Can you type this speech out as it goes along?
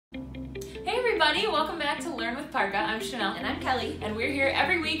Hey everybody, welcome back to Learn with Parqa. I'm Chanel. And I'm Kelly. And we're here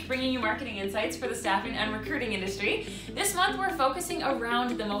every week bringing you marketing insights for the staffing and recruiting industry. This month we're focusing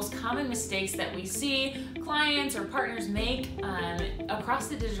around the most common mistakes that we see clients or partners make across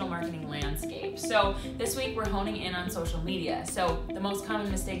the digital marketing landscape. So this week we're honing in on social media. So the most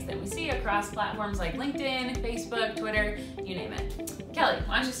common mistakes that we see across platforms like LinkedIn, Facebook, Twitter, you name it. Kelly,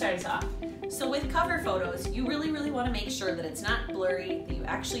 why don't you start us off? So with cover photos, you really want to make sure that it's not blurry, that you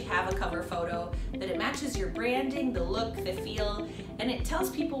actually have a cover photo, that it matches your branding, the look, the feel, and it tells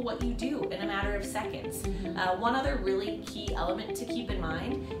people what you do in a matter of seconds. One other really key element to keep in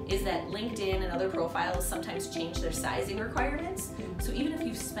mind is that LinkedIn and other profiles sometimes change their sizing requirements. So even if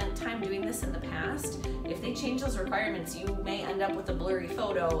you've spent time doing this in the past, if they change those requirements, you may end up with a blurry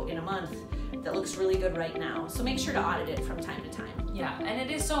photo in a month that looks really good right now. So make sure to audit it from time to time. Yeah, and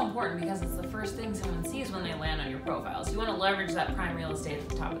it is so important because it's the first thing someone sees when they land on your profile. So you want to leverage that prime real estate at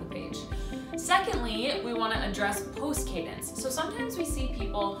the top of the page. Secondly, we want to address post cadence. So sometimes we see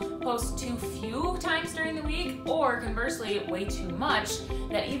people post too few times during the week, or conversely, way too much,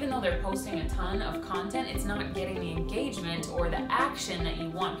 that even though they're posting a ton of content, it's not getting the engagement or the action that you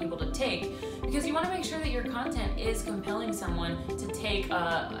want people to take, because you want to make sure that your content is compelling someone to take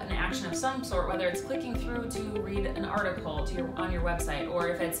an action of some sort, whether it's clicking through to read an article on your website, or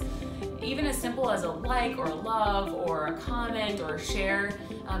if it's even as simple as a like or a love or a comment or a share.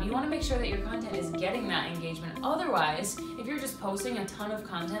 You want to make sure that your content is getting that engagement. Otherwise, if you're just posting a ton of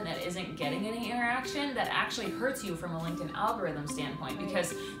content that isn't getting any interaction, that actually hurts you from a LinkedIn algorithm standpoint,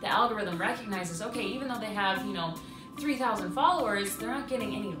 because the algorithm recognizes, okay, even though they have, 3,000 followers, they're not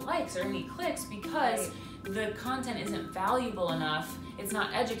getting any likes or any clicks because the content isn't valuable enough. It's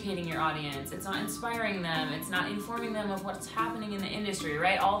not educating your audience. It's not inspiring them. It's not informing them of what's happening in the industry,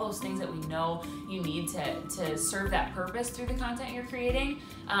 right? All those things that we know you need to serve that purpose through the content you're creating.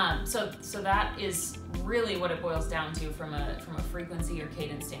 So that is really what it boils down to from a frequency or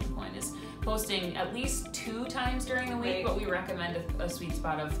cadence standpoint, is posting at least 2 times during the week, but we recommend a sweet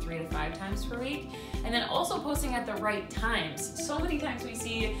spot of 3 to 5 times per week. And then also posting at the right times. So many times we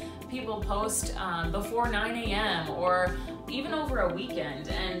see people post before 9 a.m. or even over a weekend,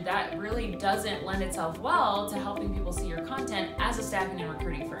 and that really doesn't lend itself well to helping people see your content as a staffing and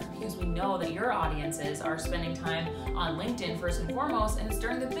recruiting firm, because we know that your audiences are spending time on LinkedIn first and foremost, and it's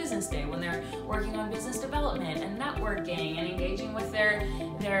during the business day when they're working on business development and networking and engaging with their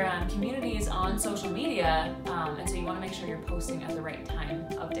communities on social media, and so you want to make sure you're posting at the right time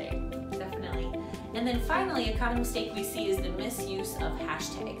of day. Definitely. And then finally, a common mistake we see is the misuse of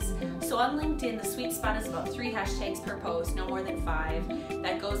hashtags. So on LinkedIn, the sweet spot is about 3 hashtags per post, no more than 5.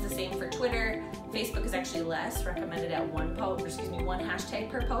 That goes the same for Twitter. Facebook is actually less, recommended at 1 hashtag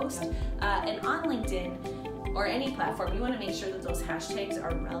per post. And on LinkedIn, or any platform, you want to make sure that those hashtags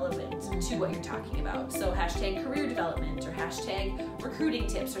are relevant to what you're talking about. So hashtag career development or hashtag recruiting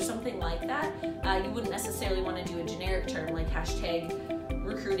tips or something like that. You wouldn't necessarily want to do a generic term like hashtag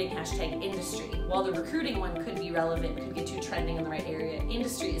recruiting, hashtag industry. While the recruiting one could be relevant, could get you trending in the right area,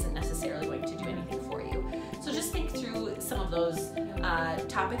 industry isn't necessarily going to do anything for you. So just think through some of those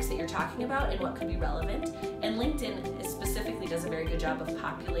topics that you're talking about and what could be relevant. And LinkedIn specifically does a very good job of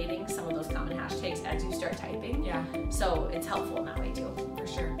populating some of those common hashtags as you start typing. Yeah. So it's helpful in that way too. For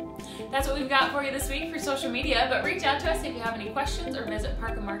sure. That's what we've got for you this week for social media, but reach out to us if you have any questions or visit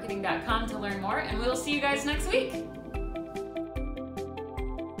parqamarketing.com to learn more, and we will see you guys next week.